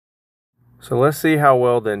So let's see how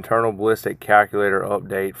well the internal ballistic calculator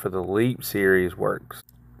update for the Leap series works.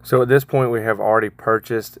 So at this point we have already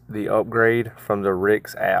purchased the upgrade from the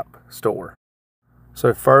RIX app store.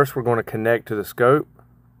 So first we're going to connect to the scope,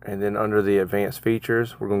 and then under the advanced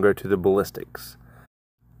features we're going to go to the ballistics.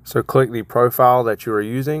 So click the profile that you are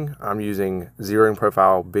using. I'm using zeroing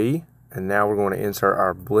profile B, and now we're going to insert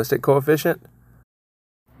our ballistic coefficient.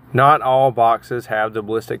 Not all boxes have the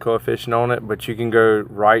ballistic coefficient on it, but you can go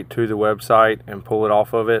right to the website and pull it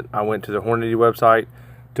off of it. I went to the Hornady website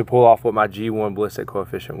to pull off what my G1 ballistic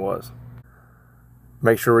coefficient was.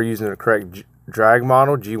 Make sure we're using the correct drag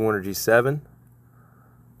model, G1 or G7.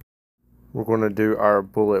 We're going to do our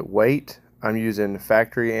bullet weight. I'm using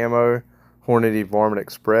factory ammo, Hornady Varmint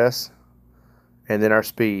Express, and then our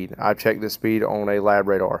speed. I checked the speed on a lab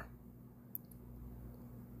radar.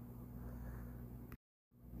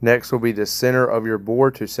 Next will be the center of your bore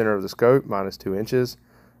to center of the scope, -2 inches,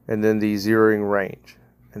 and then the zeroing range.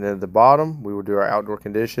 And then at the bottom, we will do our outdoor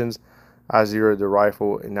conditions. I zeroed the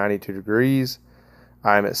rifle at 92 degrees.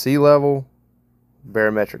 I am at sea level,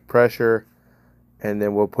 barometric pressure, and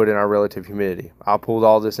then we'll put in our relative humidity. I pulled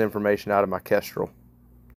all this information out of my Kestrel.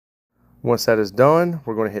 Once that is done,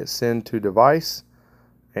 we're going to hit send to device,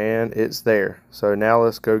 and it's there. So now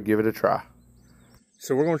let's go give it a try.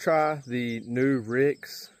 So we're going to try the new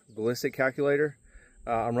RIX ballistic calculator.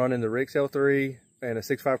 I'm running the RIX L3 and a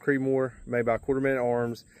 6.5 Creedmoor made by 1/4 minute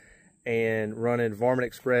arms, and running Varmint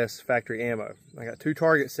Express factory ammo. I got 2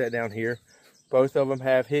 targets set down here. Both of them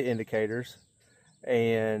have hit indicators,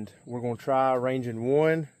 and we're going to try ranging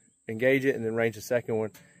one, engage it, and then range the second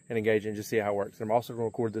one and engage it and just see how it works. And I'm also going to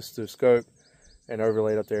record this to the scope and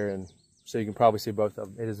overlay it up there, and so you can probably see both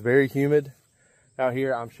of them. It is very humid out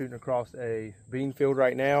here. I'm shooting across a bean field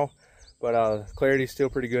right now, but clarity is still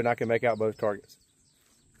pretty good and I can make out both targets.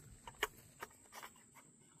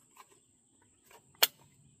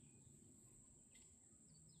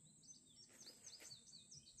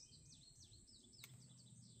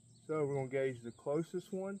 So we're going to gauge the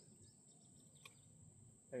closest one,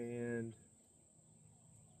 and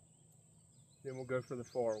then we'll go for the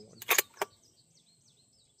far one.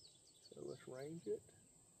 So let's range it.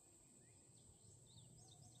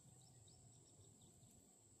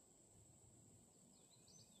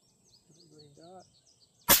 Green dot.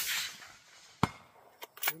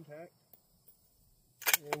 Impact.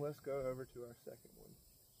 And let's go over to our second one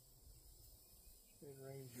and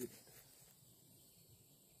range it.